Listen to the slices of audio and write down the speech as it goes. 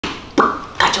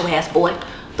your ass, boy.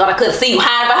 Thought I couldn't see you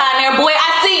hiding behind there, boy.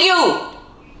 I see you.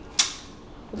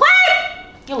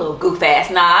 What? You little goof ass.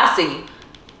 Nah, I see you.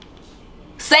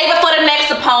 Save it for the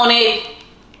next opponent.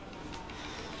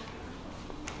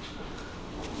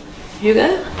 You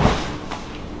good?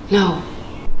 No.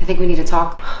 I think we need to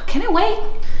talk. Can it wait?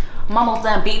 I'm almost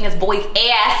done beating this boy's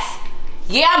ass.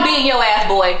 Yeah, I'm beating your ass,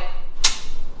 boy.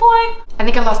 Boy. I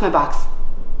think I lost my box.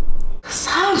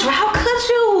 Sandra, how could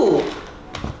you?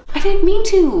 I didn't mean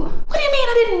to. What do you mean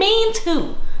I didn't mean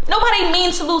to? Nobody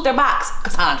means to lose their box,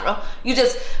 Kassandra. You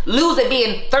just lose it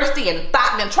being thirsty and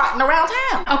thotting and trotting around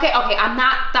town. Okay, I'm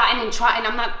not thotting and trotting.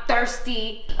 I'm not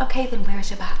thirsty. Okay, then where's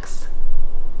your box?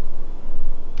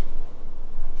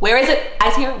 Where is it?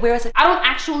 Ice here, where is it? I don't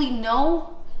actually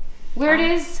know where it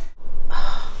is.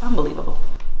 Unbelievable.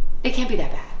 It can't be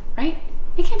that bad, right?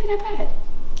 It can't be that bad.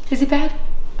 Is it bad?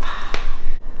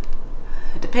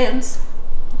 It depends.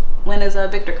 When is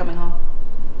Victor coming home?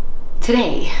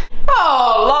 Today.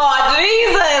 Oh, Lord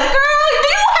Jesus, girl, do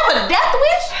you have a death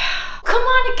wish? Come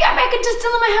on, I could just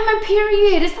tell him I have my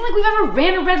period. It's not like we've ever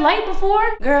ran a red light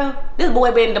before. Girl, this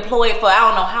boy been deployed for I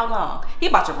don't know how long. He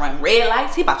about to run red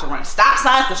lights, he about to run stop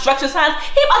signs, construction signs.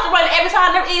 He about to run every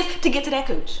sign there is to get to that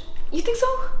cooch. You think so?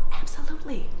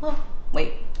 Absolutely. Well,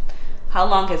 wait, how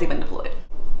long has he been deployed?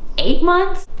 8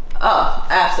 months? Oh,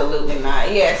 absolutely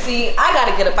not. Yeah, see, I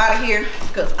gotta get up out of here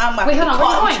because I'm about to get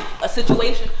caught in a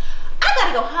situation. I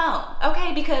gotta go home,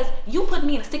 okay? Because you put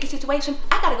me in a sticky situation.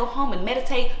 I gotta go home and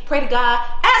meditate, pray to God,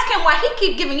 ask him why he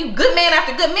keep giving you good man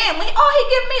after good man when all he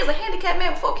give me is a handicapped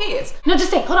man with 4 kids. No, just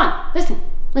stay, hold on,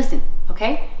 listen,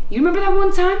 okay? You remember that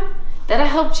one time that I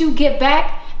helped you get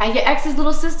back at your ex's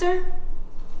little sister?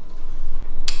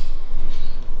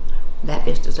 That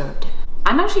bitch deserved it.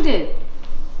 I know she did.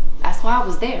 That's why I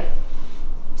was there.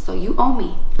 So you owe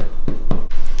me.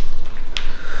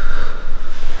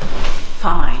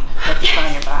 Fine. Let me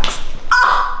find your box.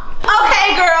 Oh,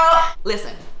 okay, girl.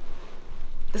 Listen,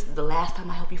 this is the last time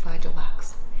I help you find your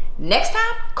box. Next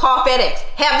time, call FedEx.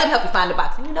 Have them help you find the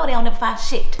box. And you know they don't never find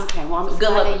shit. Okay, well, I'm just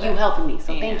glad that you helping me,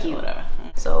 so yeah, thank you. Whatever.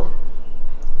 So,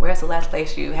 where's the last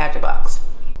place you had your box?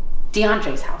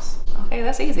 DeAndre's house. Okay,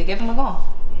 that's easy. Give him a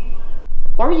call.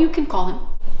 Or you can call him.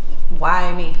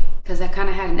 Why me? Because I kind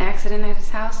of had an accident at his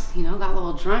house, you know, got a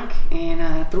little drunk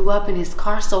and threw up in his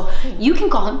car. So you can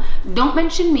call him. Don't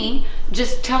mention me.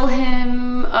 Just tell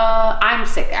him I'm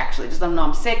sick, actually. Just let him know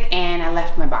I'm sick and I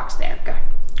left my box there. Go ahead,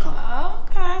 call him.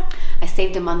 Okay. I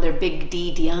saved him under Big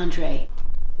D DeAndre.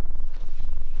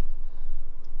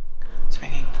 It's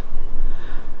ringing.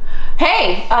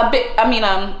 Hey,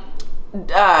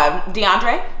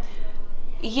 DeAndre?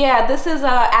 Yeah, this is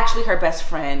actually her best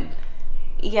friend.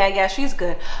 Yeah, she's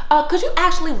good. Could you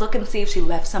actually look and see if she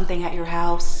left something at your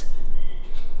house?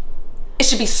 It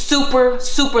should be super,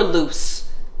 super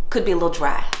loose. Could be a little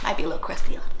dry. Might be a little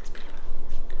crusty.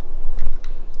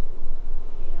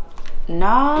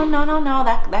 No,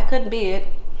 that couldn't be it.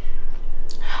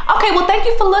 Okay, well, thank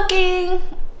you for looking.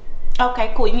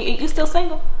 Okay, cool. You still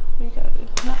single?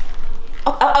 No.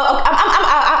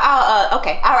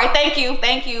 Okay. All right,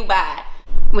 thank you, bye.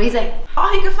 What'd he say?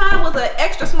 All he could find was an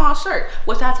extra small shirt,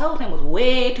 which I told him was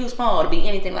way too small to be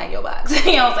anything like your box.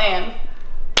 You know what I'm saying?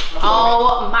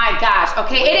 Oh my gosh.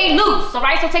 Okay, it ain't loose, all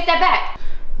right? So take that back.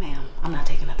 Ma'am, I'm not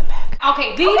taking nothing back.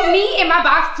 Okay, leave me in my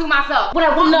box to myself. What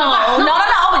I want. No, but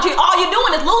all you're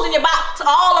doing is losing your box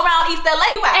all around East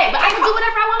LA. Hey, but I can do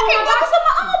whatever I want with my box.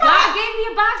 God gave me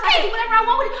a box. I can do whatever I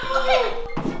want with it.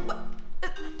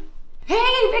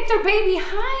 Hey, Victor, baby.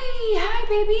 Hi,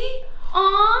 baby.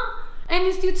 Aw. I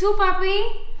missed you too,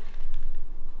 Papi.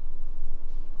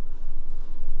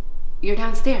 You're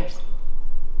downstairs.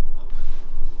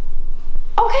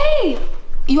 Okay.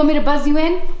 You want me to buzz you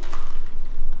in?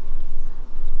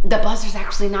 The buzzer's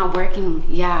actually not working.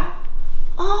 Yeah.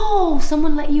 Oh,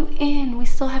 someone let you in. We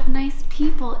still have nice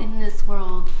people in this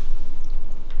world.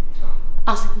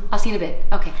 I'll see you in a bit.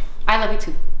 Okay. I love you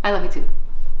too.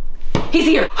 He's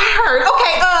here. I heard.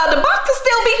 Okay, the box will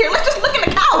still be here. Let's just look in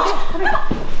the couch.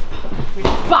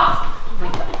 Box. Oh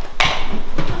my God.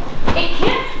 It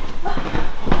can't.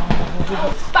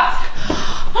 Box.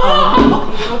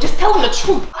 Okay, girl, just tell him the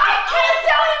truth. I can't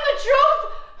tell him the truth.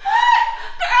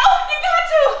 Girl, you got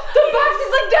to. The box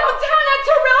is like downtown at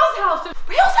Terrell's house.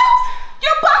 Terrell's house?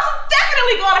 Your box is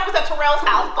definitely going up at Terrell's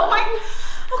house. Oh my.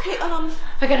 Okay, I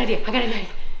got an idea.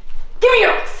 Give me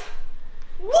your box.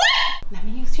 What? Let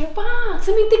me use your box.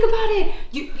 Let me think about it.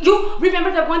 You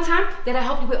remember that one time that I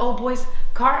helped you with old boy's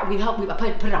car? We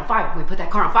put it on fire. We put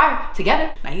that car on fire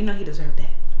together. Now you know he deserved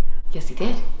that. Yes, he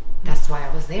did. That's why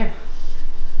I was there.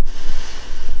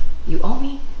 You owe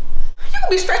me. You gonna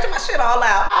be stretching my shit all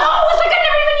out. Oh, it's like I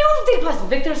never even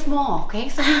big, they're small, okay?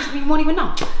 So you won't even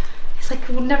know. It's like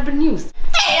it would never been used.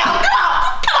 Hey, yo, come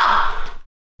on, come on.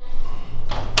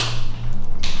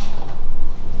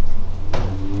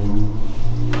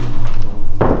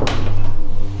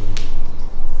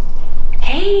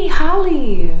 Hey,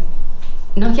 Holly.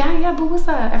 No, yeah, but what's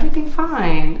up? Everything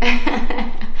fine.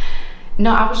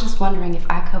 No, I was just wondering if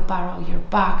I could borrow your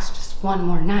box just one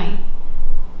more night.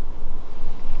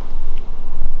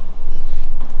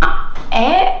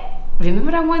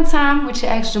 Remember that one time with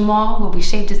your ex Jamal where we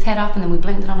shaved his head off and then we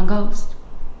blamed it on a ghost?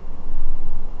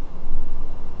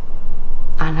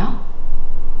 I know.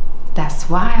 That's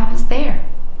why I was there.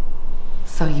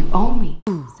 So you owe me.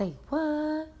 Say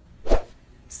what?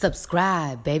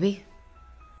 Subscribe, baby.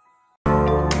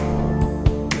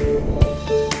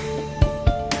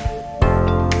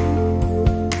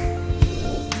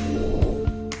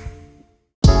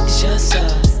 It's just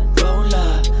us. Roll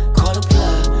up, call the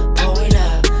plug, pour it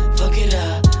up, fuck it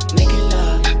up, make it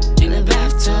love. In the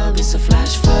bathtub, it's a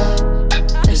flash flood.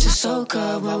 Let's just soak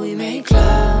up while we make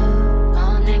love.